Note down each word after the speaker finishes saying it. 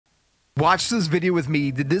Watch this video with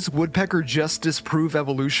me. Did this woodpecker just disprove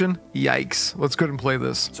evolution? Yikes. Let's go ahead and play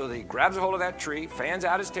this. So he grabs a hold of that tree, fans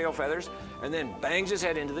out his tail feathers, and then bangs his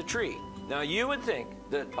head into the tree. Now you would think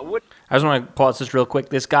that a wood... I just want to pause this real quick.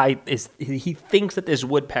 This guy, he thinks that this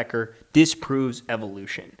woodpecker disproves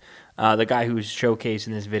evolution. The guy who's showcased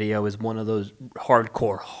in this video is one of those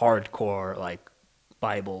hardcore, like,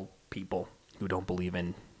 Bible people who don't believe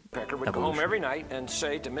in Woodpecker would evolution. go home every night and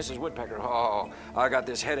say to Mrs. Woodpecker, "Oh, I got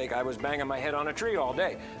this headache. I was banging my head on a tree all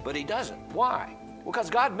day." But he doesn't. Why? Well, because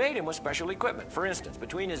God made him with special equipment. For instance,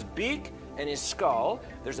 between his beak and his skull,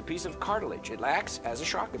 there's a piece of cartilage. It acts as a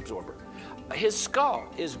shock absorber. His skull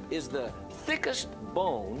is the thickest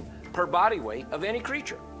bone per body weight of any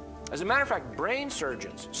creature. As a matter of fact, brain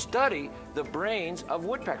surgeons study the brains of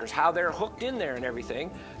woodpeckers, how they're hooked in there and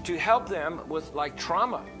everything, to help them with, like,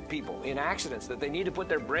 trauma people in accidents, that they need to put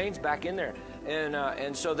their brains back in there.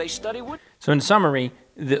 And so they study wood. So in summary,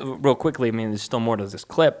 real quickly, I mean, there's still more to this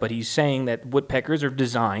clip, but he's saying that woodpeckers are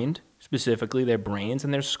designed, specifically their brains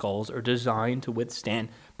and their skulls, are designed to withstand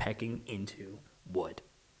pecking into wood.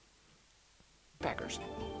 Woodpeckers.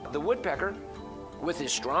 The woodpecker, with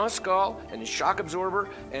his strong skull and his shock absorber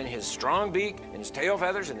and his strong beak and his tail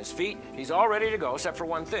feathers and his feet, he's all ready to go, except for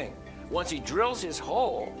one thing. Once he drills his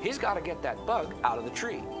hole, he's got to get that bug out of the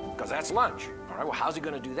tree, because that's lunch. All right, well, how's he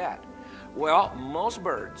going to do that? Well, most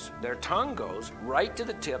birds, their tongue goes right to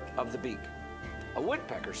the tip of the beak. A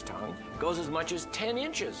woodpecker's tongue goes as much as 10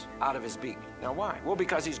 inches out of his beak. Now why? Well,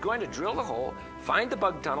 because he's going to drill the hole, find the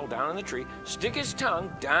bug tunnel down in the tree, stick his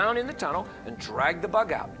tongue down in the tunnel, and drag the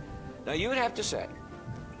bug out. Now you would have to say,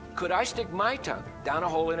 could I stick my tongue down a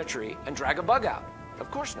hole in a tree and drag a bug out? Of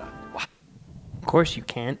course not. Well, Of course you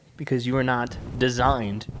can't, because you are not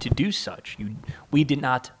designed to do such. We did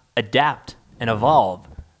not adapt and evolve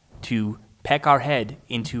to peck our head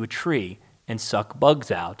into a tree and suck bugs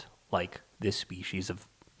out like this species of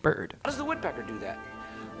bird. how does the woodpecker do that?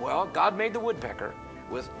 Well, God made the woodpecker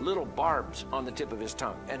with little barbs on the tip of his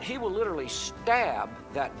tongue, and he will literally stab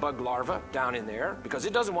that bug larva down in there because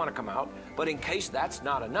it doesn't want to come out. But in case that's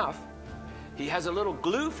not enough, he has a little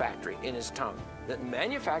glue factory in his tongue that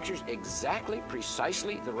manufactures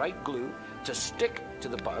precisely the right glue to stick to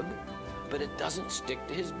the bug, but it doesn't stick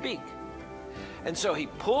to his beak. And so he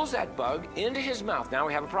pulls that bug into his mouth. Now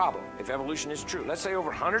we have a problem. If evolution is true, let's say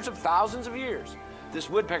over hundreds of thousands of years, this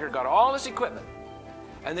woodpecker got all this equipment,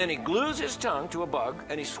 and then he glues his tongue to a bug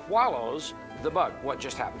and he swallows the bug. What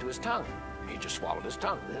just happened to his tongue? He just swallowed his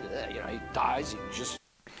tongue. You know, he dies. He just...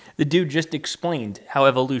 The dude just explained how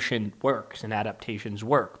evolution works and adaptations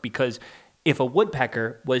work, because if a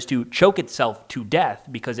woodpecker was to choke itself to death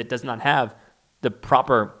because it does not have the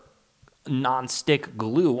proper non-stick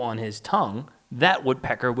glue on his tongue, that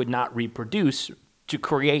woodpecker would not reproduce to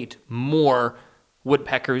create more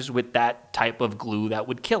woodpeckers with that type of glue that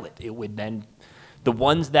would kill it. It would then... The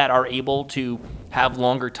ones that are able to have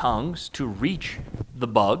longer tongues to reach the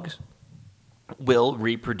bugs will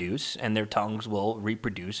reproduce, and their tongues will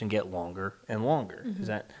reproduce and get longer and longer. Is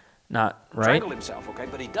that not right? Strangle himself, okay?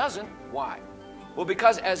 But he doesn't. Why? Well,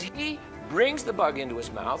 because as he brings the bug into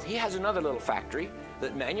his mouth, he has another little factory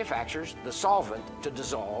that manufactures the solvent to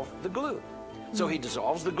dissolve the glue. So he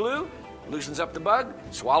dissolves the glue, loosens up the bug,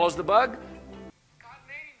 swallows the bug. God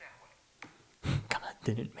made him that way. God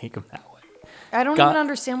didn't make him that way. I don't even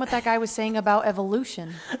understand what that guy was saying about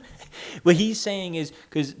evolution. What he's saying is,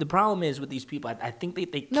 because the problem is with these people, I think they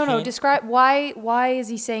can't. No, describe why is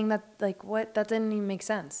he saying that? Like, what? That didn't even make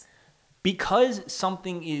sense. Because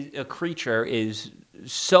a creature is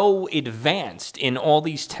so advanced in all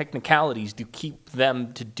these technicalities to keep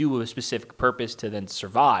them to do a specific purpose to then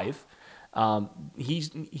survive,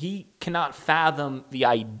 he cannot fathom the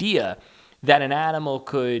idea that an animal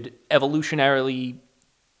could evolutionarily,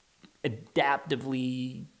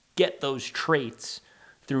 adaptively get those traits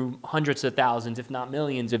through hundreds of thousands, if not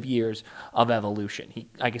millions of years of evolution.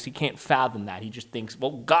 I guess he can't fathom that. He just thinks,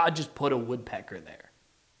 well, God just put a woodpecker there,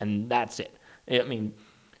 and that's it. I mean,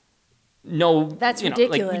 no, that's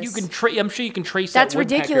ridiculous. Like, you can I'm sure you can trace that's that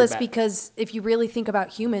woodpecker ridiculous back. Because if you really think about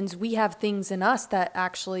humans, we have things in us that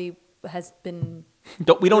actually has been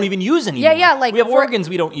we don't even use anymore. Yeah, like we have organs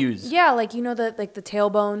we don't use. Yeah, like the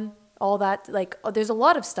tailbone, all that. Like, there's a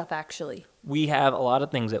lot of stuff actually. We have a lot of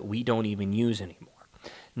things that we don't even use anymore.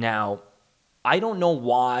 Now, I don't know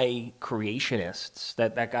why creationists,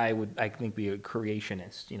 that guy would, I think, be a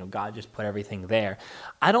creationist. You know, God just put everything there.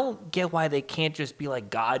 I don't get why they can't just be like,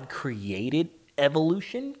 God created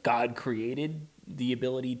evolution. God created the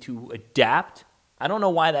ability to adapt. I don't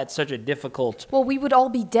know why that's such a difficult... Well, we would all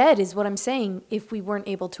be dead is what I'm saying if we weren't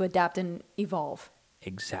able to adapt and evolve.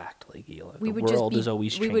 Exactly, Gila. We The would world just be, is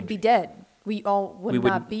always we changing. would be dead. We all would We would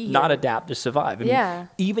not be not here. adapt to survive. I mean, Yeah.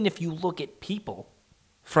 even if you look at people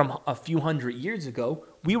from a few hundred years ago,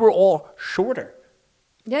 we were all shorter.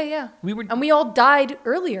 Yeah. And we all died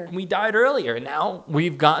earlier. We died earlier, and now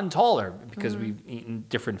we've gotten taller because we've eaten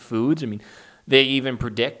different foods. I mean, they even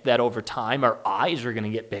predict that over time our eyes are going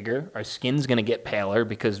to get bigger, our skin's going to get paler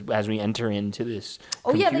because as we enter into this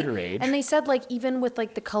computer age. And they said like even with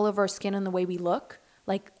like the color of our skin and the way we look,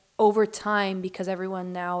 like over time because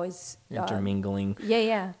everyone now is Intermingling.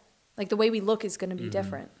 Yeah. Like the way we look is going to be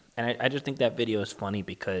different. And I just think that video is funny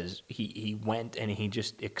because he went and he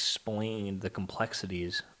just explained the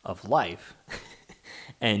complexities of life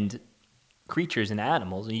and creatures and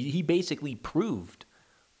animals. And he basically proved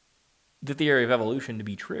the theory of evolution to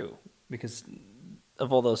be true because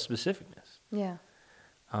of all those specificness. Yeah.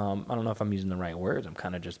 I don't know if I'm using the right words. I'm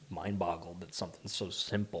kind of just mind-boggled that something so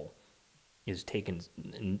simple is taken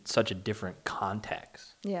in such a different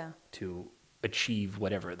context to achieve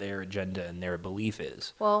whatever their agenda and their belief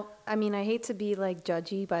is. Well, I mean, I hate to be like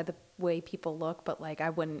judgy by the way people look, but like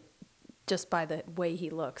I wouldn't just by the way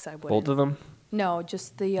he looks. I wouldn't. Both of them? No,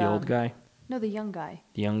 just the old guy? No, the young guy.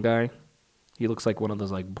 The young guy? He looks like one of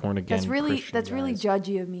those like born again. That's really Christian really guys.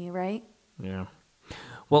 judgy of me, right? Yeah.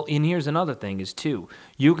 Well, and here's another thing is too.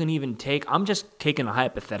 You can even I'm just taking a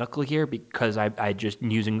hypothetical here because I just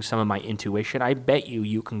using some of my intuition. I bet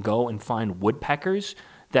you can go and find woodpeckers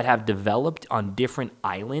that have developed on different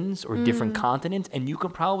islands or different continents, and you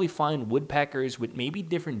can probably find woodpeckers with maybe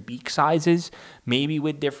different beak sizes, maybe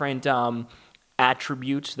with different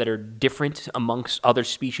attributes that are different amongst other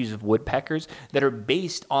species of woodpeckers that are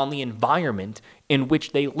based on the environment in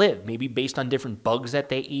which they live, maybe based on different bugs that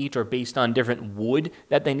they eat or based on different wood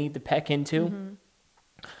that they need to peck into.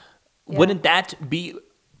 Yeah. Wouldn't that be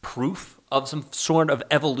proof of some sort of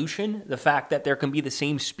evolution? The fact that there can be the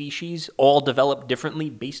same species all developed differently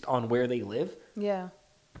based on where they live? Yeah.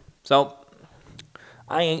 So,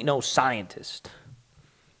 I ain't no scientist.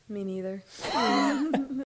 Me neither.